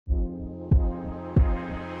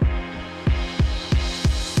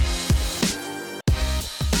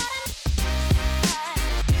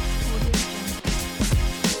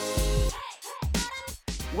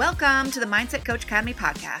Welcome to the Mindset Coach Academy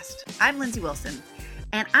podcast. I'm Lindsay Wilson,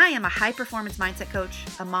 and I am a high-performance mindset coach,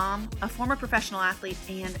 a mom, a former professional athlete,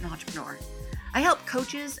 and an entrepreneur. I help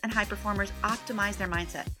coaches and high performers optimize their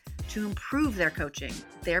mindset to improve their coaching,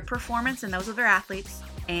 their performance, and those of their athletes,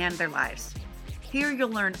 and their lives. Here you'll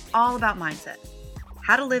learn all about mindset,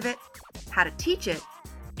 how to live it, how to teach it,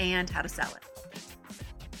 and how to sell it.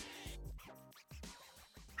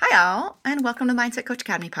 Hi all, and welcome to the Mindset Coach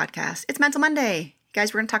Academy podcast. It's Mental Monday.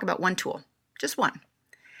 Guys, we're going to talk about one tool, just one.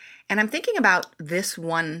 And I'm thinking about this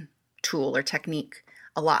one tool or technique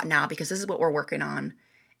a lot now because this is what we're working on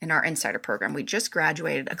in our Insider program. We just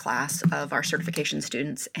graduated a class of our certification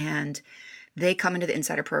students, and they come into the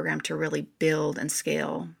Insider program to really build and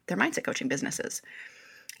scale their mindset coaching businesses.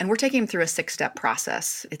 And we're taking them through a 6-step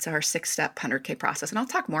process. It's our 6-step 100K process. And I'll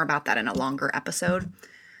talk more about that in a longer episode.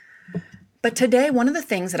 But today, one of the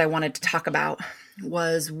things that I wanted to talk about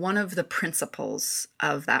was one of the principles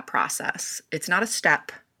of that process. It's not a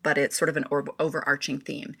step, but it's sort of an overarching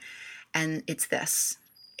theme. And it's this.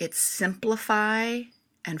 It's simplify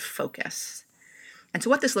and focus. And so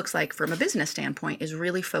what this looks like from a business standpoint is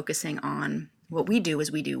really focusing on what we do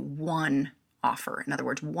is we do one offer. In other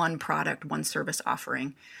words, one product, one service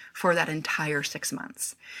offering for that entire 6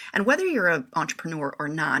 months. And whether you're an entrepreneur or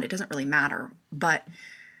not, it doesn't really matter. But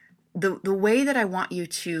the way that I want you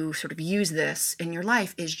to sort of use this in your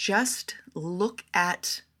life is just look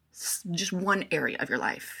at just one area of your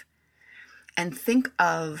life and think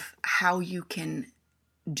of how you can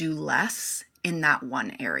do less in that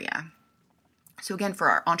one area. So again, for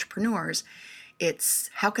our entrepreneurs, it's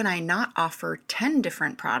how can I not offer 10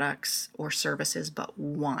 different products or services, but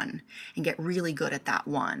one, and get really good at that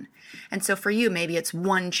one. And so for you, maybe it's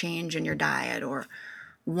one change in your diet or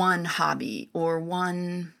one hobby or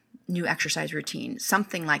one new exercise routine,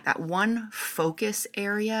 something like that, one focus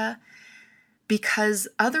area, because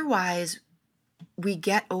otherwise we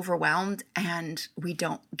get overwhelmed and we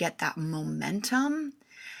don't get that momentum,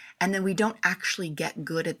 and then we don't actually get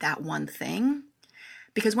good at that one thing.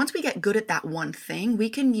 Because once we get good at that one thing, we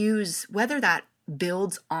can use, whether that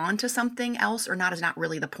builds onto something else or not is not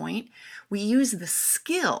really the point. We use the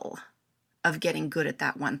skill of getting good at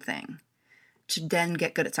that one thing to then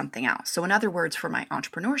get good at something else. So in other words, for my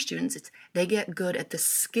entrepreneur students, they get good at the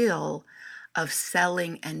skill of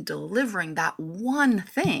selling and delivering that one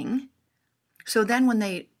thing. So then when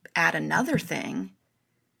they add another thing,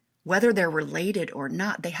 whether they're related or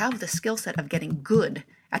not, they have the skill set of getting good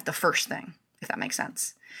at the first thing, if that makes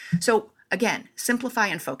sense. So again, simplify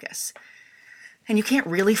and focus. And you can't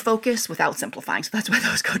really focus without simplifying. So that's why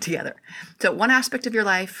those go together. So one aspect of your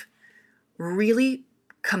life, really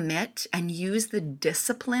commit and use the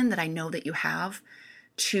discipline that I know that you have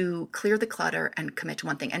to clear the clutter and commit to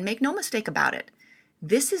one thing. And make no mistake about it,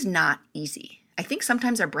 this is not easy. I think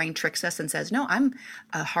sometimes our brain tricks us and says, no, I'm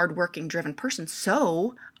a hardworking, driven person,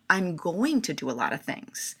 so I'm going to do a lot of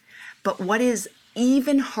things. But what is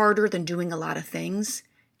even harder than doing a lot of things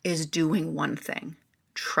is doing one thing.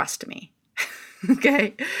 Trust me.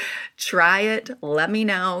 Okay? Try it. Let me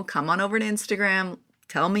know. Come on over to Instagram.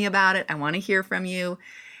 Tell me about it. I want to hear from you.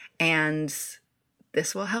 And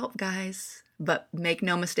this will help, guys. But make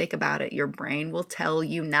no mistake about it. Your brain will tell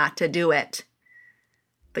you not to do it.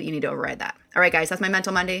 But you need to override that. All right, guys, that's my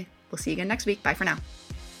Mental Monday. We'll see you again next week. Bye for now.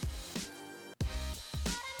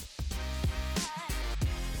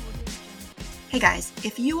 Hey guys,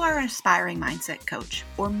 if you are an aspiring mindset coach,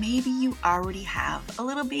 or maybe you already have a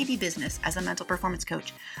little baby business as a mental performance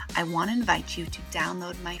coach, I want to invite you to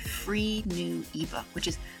download my free new ebook, which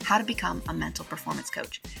is How to Become a Mental Performance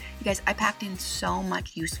Coach. You guys, I packed in so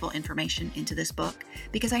much useful information into this book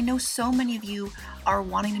because I know so many of you are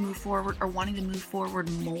wanting to move forward or wanting to move forward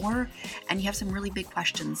more, and you have some really big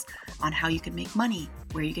questions on how you can make money,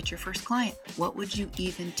 where you get your first client, what would you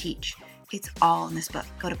even teach? It's all in this book.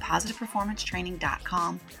 Go to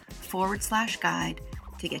positiveperformancetraining.com/guide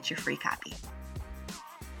to get your free copy.